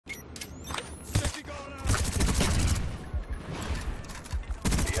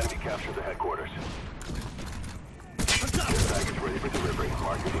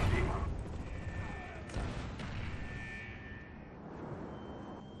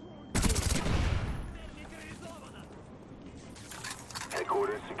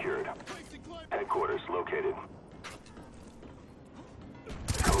secured. Headquarters located.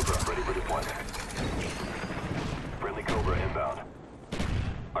 Cobra ready for deployment. Friendly Cobra inbound.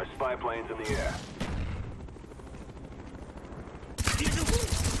 Our spy plane's in the air.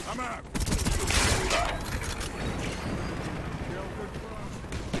 I'm out. Standing by.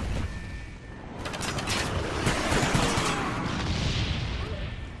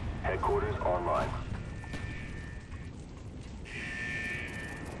 Headquarters online.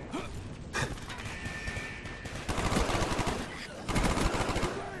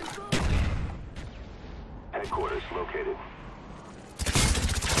 Headquarters located.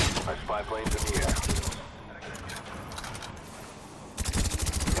 Our spy plane's in the air.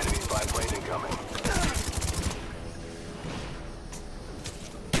 Enemy spy plane incoming.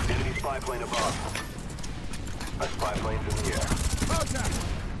 Enemy spy plane above. Our spy plane's in the air. Contact!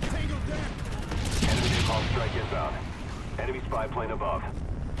 Tango down! Enemy napalm strike inbound. Enemy spy plane above.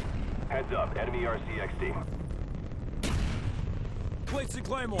 Heads up, enemy RCXD. Blitz and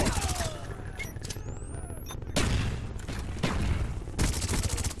Claymore!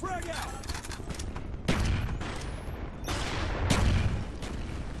 Frag out!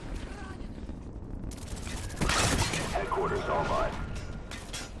 Headquarters online.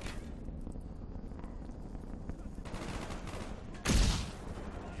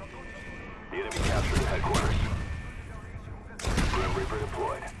 The enemy captured headquarters. Grim Reaper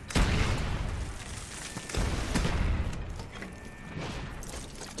deployed.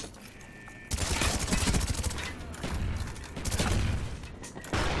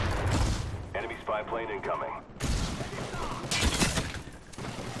 Enemy spy plane incoming.